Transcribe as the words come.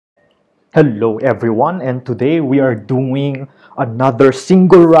Hello everyone, and today we are doing another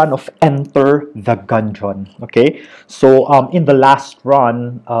single run of Enter the Gungeon. Okay, so in the last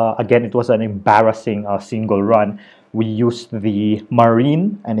run, again it was an embarrassing single run. We used the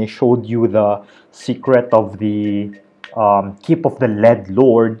Marine, and I showed you the secret of the Keep of the Lead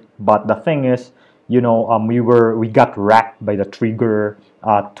Lord. But the thing is, we got racked by the Trigger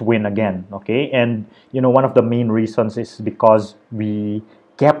twin again. Okay, and one of the main reasons is because we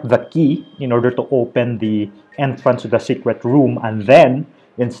kept the key in order to open the entrance to the secret room, and then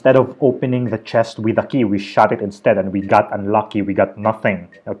instead of opening the chest with the key, we shut it instead, and we got unlucky. We got nothing.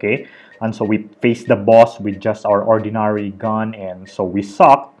 Okay, and so we faced the boss with just our ordinary gun, and so we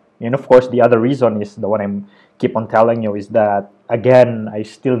suck. And of course, the other reason is the one I'm keep on telling you is that again I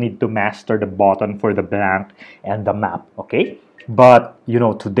still need to master the button for the blank and the map. Okay, but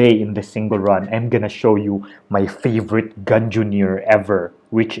today in this single run, I'm gonna show you my favorite Gungeoneer ever,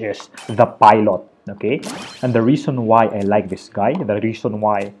 which is the pilot. Okay, and the reason why I like this guy, the reason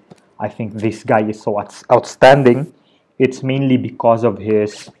why I think this guy is so outstanding, it's mainly because of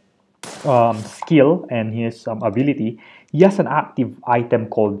his skill and his ability. He has an active item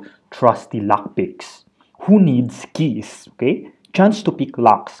called Trusty Lockpicks. Who needs keys? Okay, chance to pick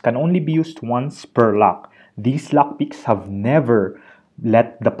locks can only be used once per lock. These lockpicks have never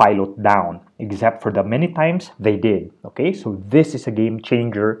let the pilot down, except for the many times they did. Okay, so this is a game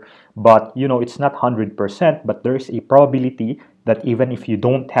changer, but it's not 100%, but there is a probability that even if you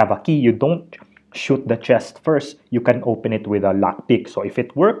don't have a key, you don't shoot the chest first, you can open it with a lockpick. So if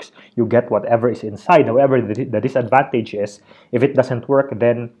it works, you get whatever is inside. However, the disadvantage is if it doesn't work,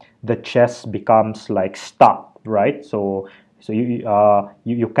 then the chest becomes like stuck, right? So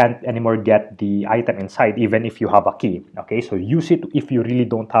you can't anymore get the item inside even if you have a key. Okay, so use it if you really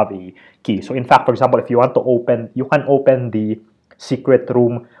don't have a key. So in fact, for example, if you want to open, you can open the secret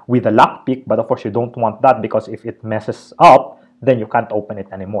room with a lockpick, but of course you don't want that because if it messes up, then you can't open it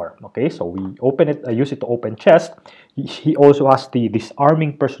anymore. Okay, so we open it, use it to open chest. He also has the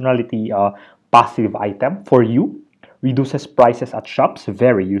disarming personality passive item for you. Reduces prices at shops,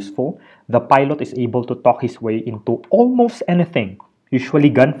 very useful. The pilot is able to talk his way into almost anything,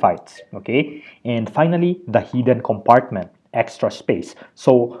 usually gunfights. Okay, and finally, the hidden compartment, extra space.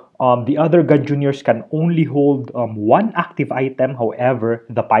 So the other Gungeoneers can only hold one active item. However,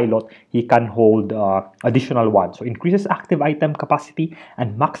 the pilot, he can hold additional one. So increases active item capacity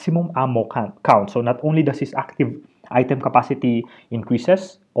and maximum ammo count. So not only does his active item capacity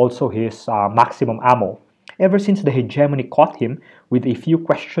increases, also his maximum ammo. Ever since the hegemony caught him with a few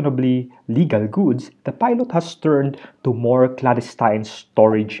questionably legal goods, the pilot has turned to more clandestine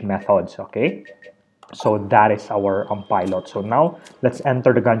storage methods. Okay, so that is our pilot. So now let's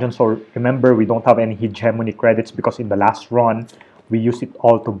enter the Gungeon. So remember, we don't have any hegemony credits because in the last run we used it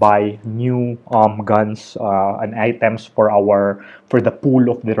all to buy new guns and items for the pool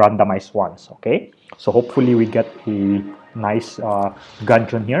of the randomized ones. Okay, so hopefully we get a nice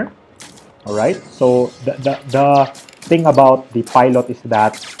Gungeon here. All right, so the thing about the pilot is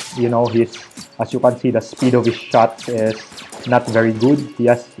that his, as you can see, the speed of his shots is not very good.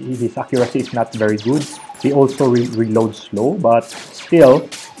 His accuracy is not very good. He also reloads slow, but still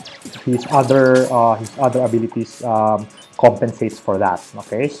his other abilities compensates for that.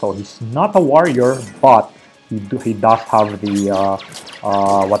 Okay, so he's not a warrior, but he does have the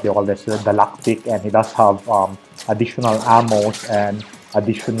what do you call this, the lockpick, and he does have additional ammos and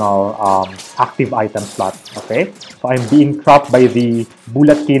additional active item slot. Okay, so I'm being trapped by the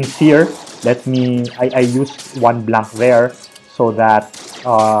bulletins here. I used one blank there so that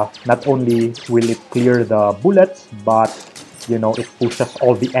not only will it clear the bullets, but it pushes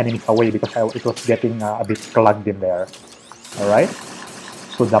all the enemies away because it was getting a bit plugged in there. All right,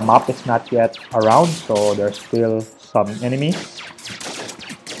 so the map is not yet around, so there's still some enemies.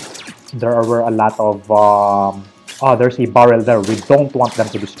 There were a lot of there's a barrel there. We don't want them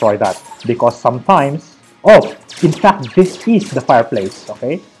to destroy that because sometimes, in fact, this is the fireplace.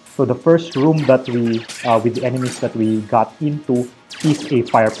 Okay, so the first room that we with the enemies that we got into is a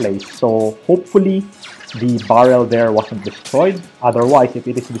fireplace. So hopefully the barrel there wasn't destroyed. Otherwise, if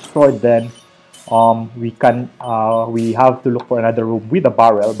it is destroyed, then we have to look for another room with a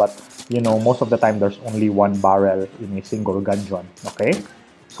barrel. But most of the time there's only one barrel in a single Gungeon. Okay,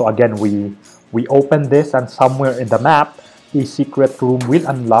 so again we open this, and somewhere in the map, a secret room will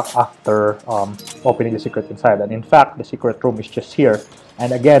unlock after opening the secret inside. And in fact, the secret room is just here.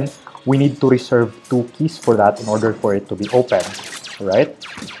 And again, we need to reserve 2 keys for that in order for it to be open. Right?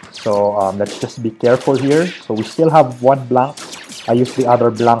 So let's just be careful here. So we still have 1 blank. I used the other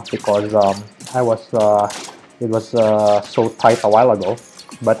blank because it was so tight a while ago.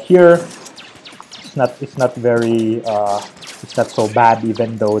 But here, it's not very it's not so bad,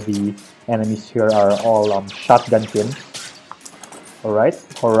 even though the enemies here are all shotgun kills. Alright,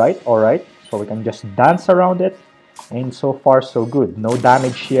 alright, alright. So we can just dance around it. And so far so good. No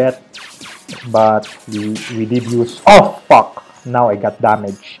damage yet. But we did use... Oh, fuck! Now I got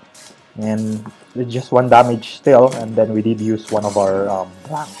damage. And it's just 1 damage still. And then we did use one of our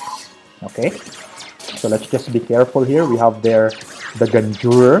blanks. Okay? So let's just be careful here. We have there the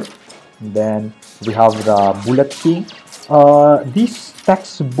Gungeon. And then we have the Bullet King. These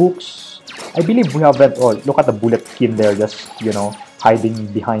textbooks, I believe we haven't... Oh, look at the Bullet King there. Just, you know, hiding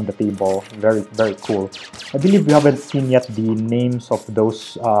behind the table. Very, very cool. I believe we haven't seen yet the names of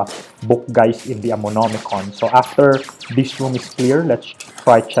those book guys in the Ammonomicon. So after this room is clear, let's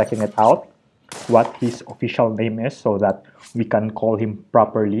try checking it out, what his official name is, so that we can call him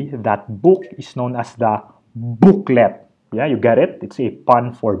properly. That book is known as the Booklet. Yeah, you get it? It's a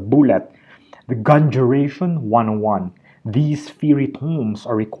pun for bullet. The Gungeon 101. These fairy tomes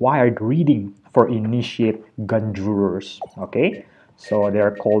are required reading for initiate Gunjurers. Okay? So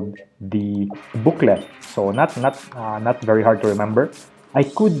they're called the Booklet. So not very hard to remember. I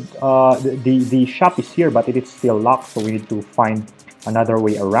could the shop is here, but it is still locked, so we need to find another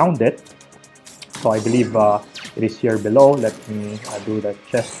way around it. So I believe it is here below. Let me do the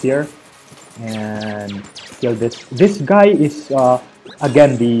chest here and kill this. This guy is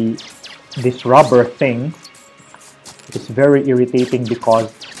again this rubber thing. It's very irritating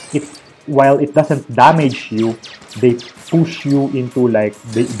because while it doesn't damage you, they push you into like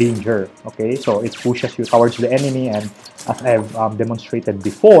danger. Okay, so it pushes you towards the enemy, and as I've demonstrated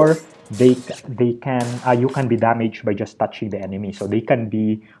before, you can be damaged by just touching the enemy, so they can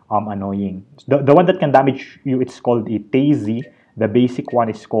be annoying. The one that can damage you, it's called a Tazy. The basic one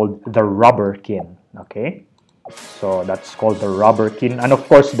is called the Rubberkin. Okay, so that's called the Rubberkin, and of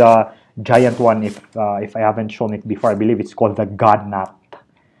course the giant one, if I haven't shown it before, I believe it's called the Godnut.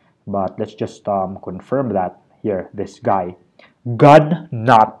 But let's just confirm that here. This guy,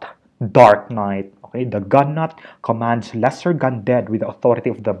 Godnut, Dark Knight. Okay, the Gungnut commands lesser gundead with the authority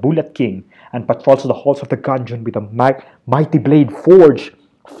of the Bullet King and patrols the halls of the Gungeon with a mighty blade forged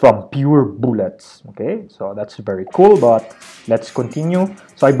from pure bullets. Okay, so that's very cool, but let's continue.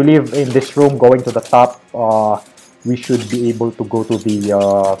 So I believe in this room, going to the top, we should be able to go to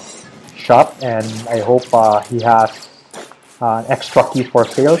the shop, and I hope he has an extra key for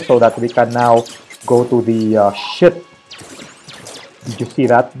sale so that we can now go to the ship. Did you see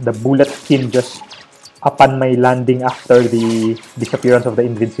that? The Bullet King, just upon my landing after the disappearance of the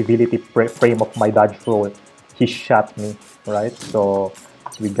invincibility frame of my dodge roll, he shot me, right? So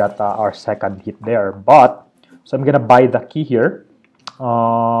we got our second hit there. But so I'm gonna buy the key here.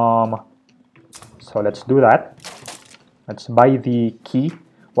 So let's do that. Let's buy the key.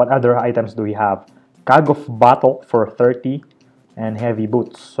 What other items do we have? Kag of Battle for 30 and heavy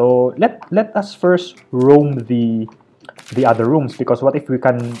boots. So let us first roam the other rooms, because what if we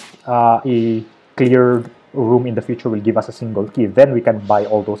can a clear room in the future will give us a single key, then we can buy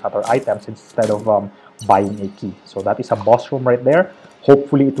all those other items instead of buying a key. So that is a boss room right there.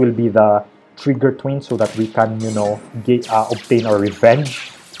 Hopefully it will be the Trigger Twin so that we can, you know, obtain our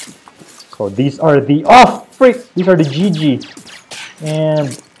revenge. So these are the these are the GG,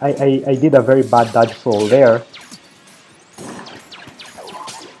 and I did a very bad dodge roll there,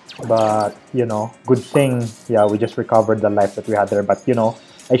 but you know, good thing, yeah, we just recovered the life that we had there. But you know,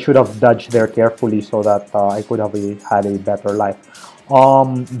 I should have dodged there carefully so that I could have had a better life.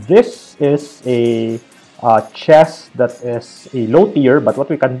 This is a chest that is a low tier, but what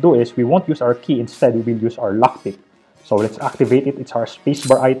we can do is we won't use our key. Instead, we will use our Lockpick. So let's activate it. It's our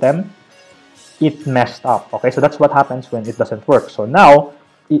spacebar item. It messed up. Okay, so that's what happens when it doesn't work. So now,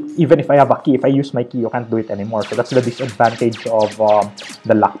 even if I have a key, if I use my key, you can't do it anymore. So that's the disadvantage of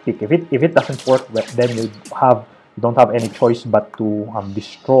the Lockpick. If it doesn't work, then you don't have any choice but to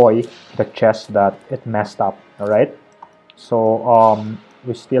destroy the chest that it messed up. All right. So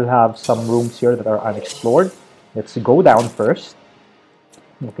we still have some rooms here that are unexplored. Let's go down first.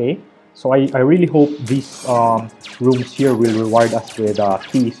 Okay. So I really hope these rooms here will reward us with a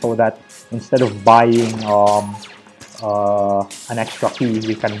key, so that instead of buying an extra key,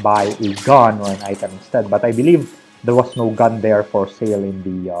 we can buy a gun or an item instead. But I believe there was no gun there for sale in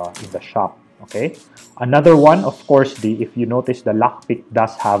the shop. Okay. Another one, of course, if you notice, the Lockpick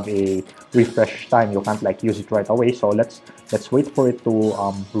does have a refresh time. You can't like use it right away. So let's wait for it to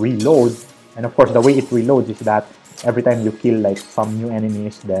reload. And of course, the way it reloads is that every time you kill like some new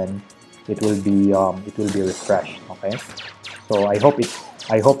enemies, then it will be refreshed. Okay. So I hope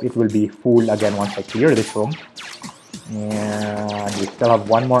it will be full again once I clear this room. And we still have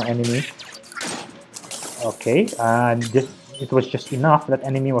one more enemy. Okay, and it was just enough. That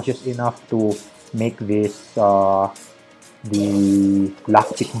enemy was just enough to make this the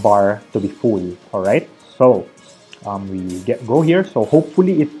lockpick bar to be full. All right, so we go here. So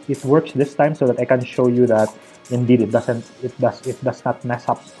hopefully it works this time, so that I can show you that indeed it does not mess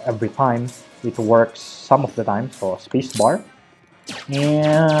up every time. It works some of the time. So space bar,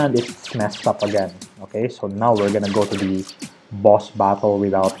 and it's messed up again. Okay, so now we're gonna go to the boss battle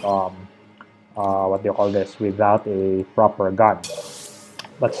without what do you call this, without a proper gun.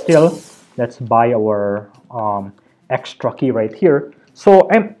 But still, let's buy our extra key right here. So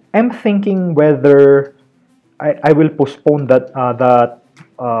I'm thinking whether I will postpone that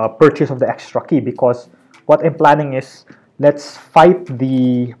purchase of the extra key, because what I'm planning is, let's fight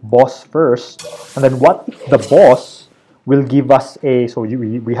the boss first, and then what if the boss will give us a, so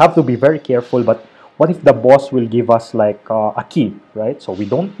we have to be very careful, but what if the boss will give us like a key, right? So we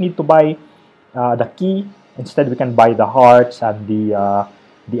don't need to buy the key. Instead, we can buy the hearts and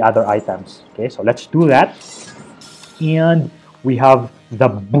the other items. Okay, so let's do that. And we have the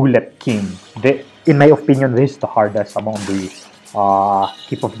Bullet King. In my opinion, this is the hardest among the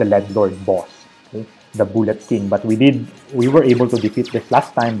Keep of the Lead Lord boss. Okay? The Bullet King. But we were able to defeat this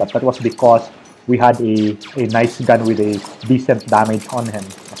last time, but that was because we had a nice gun with a decent damage on him.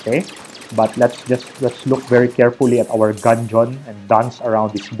 Okay, but let's look very carefully at our Gungeon and dance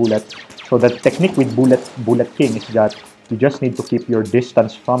around this bullet. So the technique with Bullet King is that you just need to keep your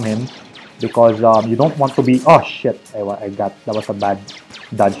distance from him, because you don't want to be, oh shit, I got, that was a bad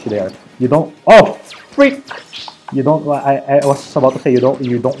dodge there. You don't, oh freak, you don't, I was about to say, you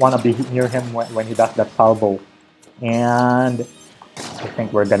don't want to be near him when he does that salvo. And I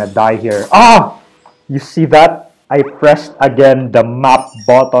think we're gonna die here. Ah, you see that? I pressed again the map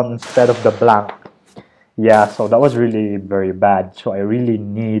button instead of the blank. Yeah, so that was really very bad. So I really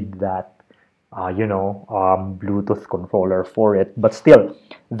need that Bluetooth controller for it. But still,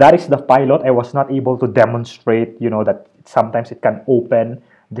 that is the pilot. I was not able to demonstrate, that sometimes it can open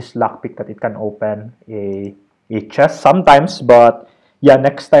this lockpick, that it can open a chest sometimes. But yeah,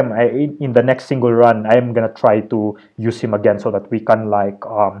 next time, in the next single run, I'm gonna try to use him again, so that we can like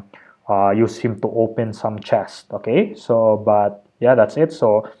use him to open some chest. Okay, so but yeah, that's it.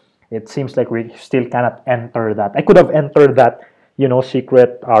 So it seems like we still cannot enter that. I could have entered that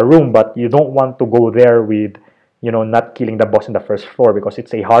secret room, but you don't want to go there with not killing the boss in the first floor, because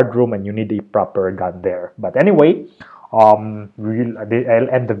it's a hard room and you need a proper gun there. But anyway, I'll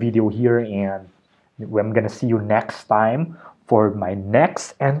end the video here, and I'm gonna see you next time for my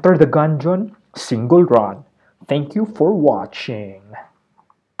next Enter the Gungeon single run. Thank you for watching.